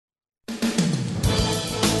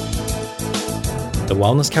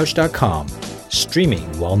thewellnesscouch.com, streaming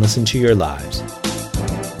wellness into your lives.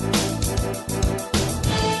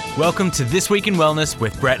 Welcome to This Week in Wellness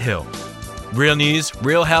with Brett Hill. Real news,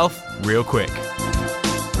 real health, real quick.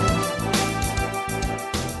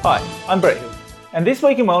 Hi, I'm Brett Hill, and this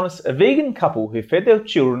week in wellness, a vegan couple who fed their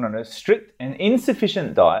children on a strict and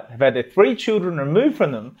insufficient diet have had their 3 children removed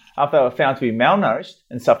from them after they were found to be malnourished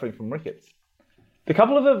and suffering from rickets. The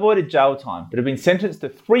couple have avoided jail time but have been sentenced to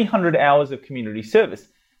 300 hours of community service,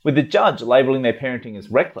 with the judge labelling their parenting as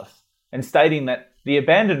reckless and stating that the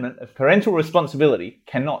abandonment of parental responsibility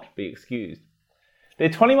cannot be excused. Their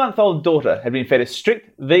 20-month-old daughter had been fed a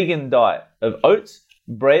strict vegan diet of oats,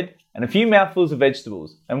 bread, and a few mouthfuls of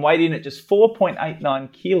vegetables and weighed in at just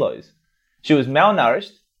 4.89 kilos. She was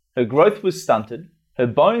malnourished, her growth was stunted, her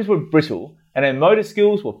bones were brittle, and her motor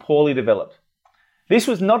skills were poorly developed. This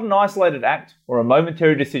was not an isolated act or a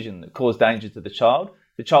momentary decision that caused danger to the child.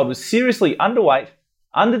 The child was seriously underweight,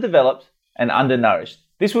 underdeveloped, and undernourished.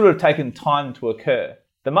 This would have taken time to occur.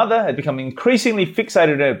 The mother had become increasingly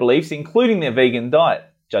fixated on her beliefs, including their vegan diet,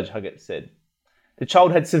 Judge Huggett said. The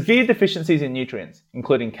child had severe deficiencies in nutrients,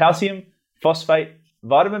 including calcium, phosphate,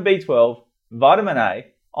 vitamin B12, vitamin A,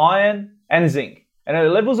 iron, and zinc, and her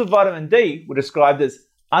levels of vitamin D were described as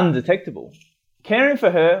undetectable. Caring for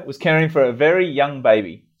her was caring for a very young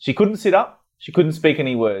baby. She couldn't sit up, she couldn't speak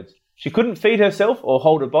any words, she couldn't feed herself or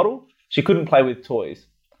hold a bottle, she couldn't play with toys.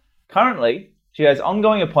 Currently, she has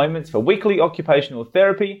ongoing appointments for weekly occupational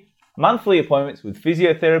therapy, monthly appointments with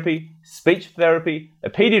physiotherapy, speech therapy, a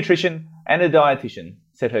paediatrician, and a dietitian,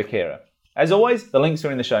 said her carer. As always, the links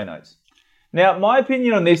are in the show notes. Now, my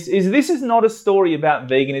opinion on this is not a story about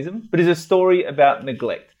veganism, but is a story about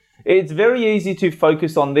neglect. It's very easy to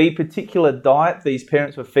focus on the particular diet these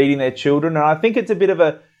parents were feeding their children, and I think it's a bit of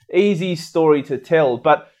an easy story to tell.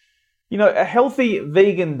 But, a healthy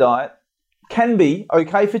vegan diet can be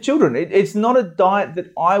okay for children. It's not a diet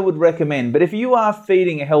that I would recommend, but if you are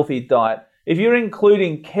feeding a healthy diet, if you're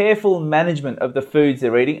including careful management of the foods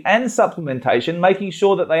they're eating and supplementation, making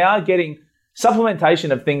sure that they are getting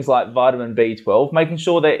supplementation of things like vitamin B12, making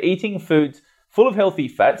sure they're eating foods full of healthy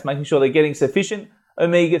fats, making sure they're getting sufficient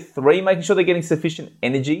omega-3, making sure they're getting sufficient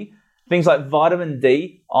energy, things like vitamin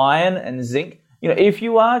D, iron, and zinc. If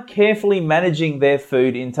you are carefully managing their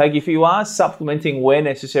food intake, if you are supplementing where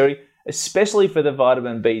necessary, especially for the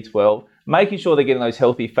vitamin B12, making sure they're getting those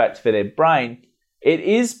healthy fats for their brain, it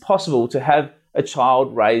is possible to have a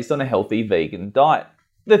child raised on a healthy vegan diet.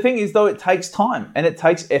 The thing is, though, it takes time and it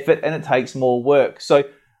takes effort and it takes more work. So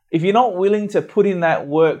if you're not willing to put in that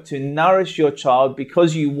work to nourish your child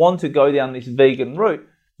because you want to go down this vegan route,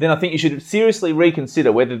 then I think you should seriously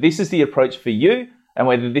reconsider whether this is the approach for you and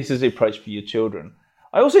whether this is the approach for your children.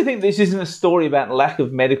 I also think this isn't a story about lack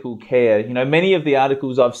of medical care. Many of the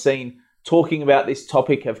articles I've seen talking about this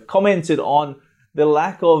topic have commented on the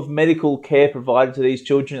lack of medical care provided to these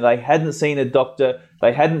children. They hadn't seen a doctor.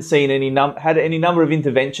 They hadn't seen had any number of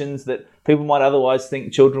interventions that people might otherwise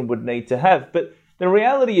think children would need to have. But the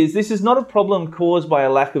reality is this is not a problem caused by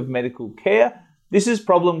a lack of medical care. This is a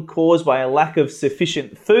problem caused by a lack of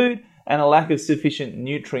sufficient food and a lack of sufficient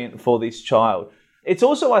nutrient for this child. It's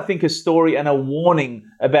also, I think, a story and a warning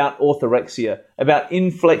about orthorexia, about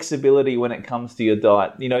inflexibility when it comes to your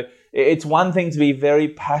diet. It's one thing to be very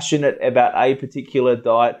passionate about a particular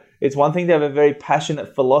diet. It's one thing to have a very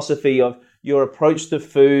passionate philosophy of your approach to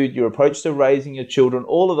food, your approach to raising your children,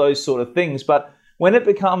 all of those sort of things. But when it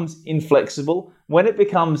becomes inflexible, when it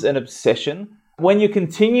becomes an obsession, when you're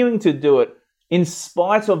continuing to do it in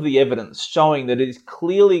spite of the evidence showing that it is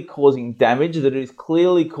clearly causing damage, that it is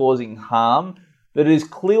clearly causing harm, that it is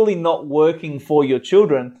clearly not working for your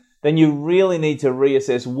children, then you really need to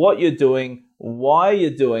reassess what you're doing, why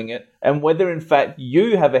you're doing it, and whether in fact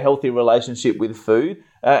you have a healthy relationship with food,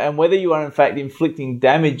 and whether you are in fact inflicting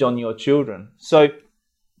damage on your children. So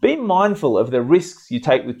be mindful of the risks you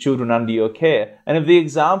take with children under your care and of the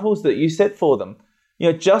examples that you set for them.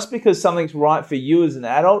 Just because something's right for you as an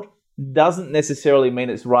adult doesn't necessarily mean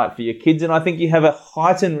it's right for your kids. And I think you have a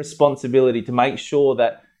heightened responsibility to make sure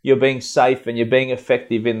that you're being safe and you're being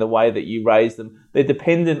effective in the way that you raise them. They're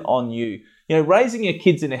dependent on you. Raising your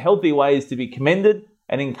kids in a healthy way is to be commended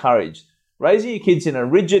and encouraged. Raising your kids in a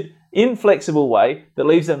rigid, inflexible way that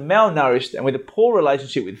leaves them malnourished and with a poor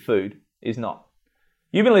relationship with food is not.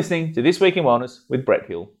 You've been listening to This Week in Wellness with Brett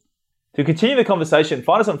Hill. To continue the conversation,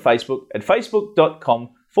 find us on Facebook at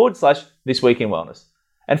facebook.com/This Week in Wellness.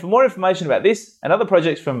 And for more information about this and other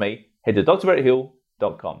projects from me, head to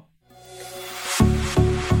drbretthill.com.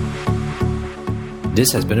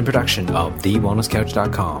 This has been a production of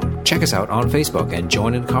TheWellnessCouch.com. Check us out on Facebook and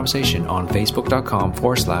join in the conversation on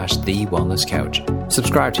Facebook.com/TheWellnessCouch.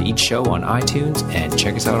 Subscribe to each show on iTunes and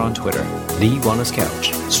check us out on Twitter. The Wellness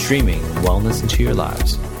Couch, streaming wellness into your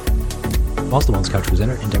lives. Whilst the Wellness Couch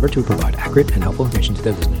presenter endeavor to provide accurate and helpful information to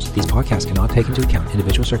their listeners, these podcasts cannot take into account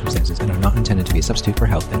individual circumstances and are not intended to be a substitute for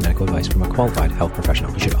health and medical advice from a qualified health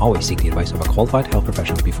professional. You should always seek the advice of a qualified health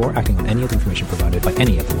professional before acting on any of the information provided by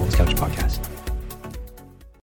any of the Wellness Couch podcasts.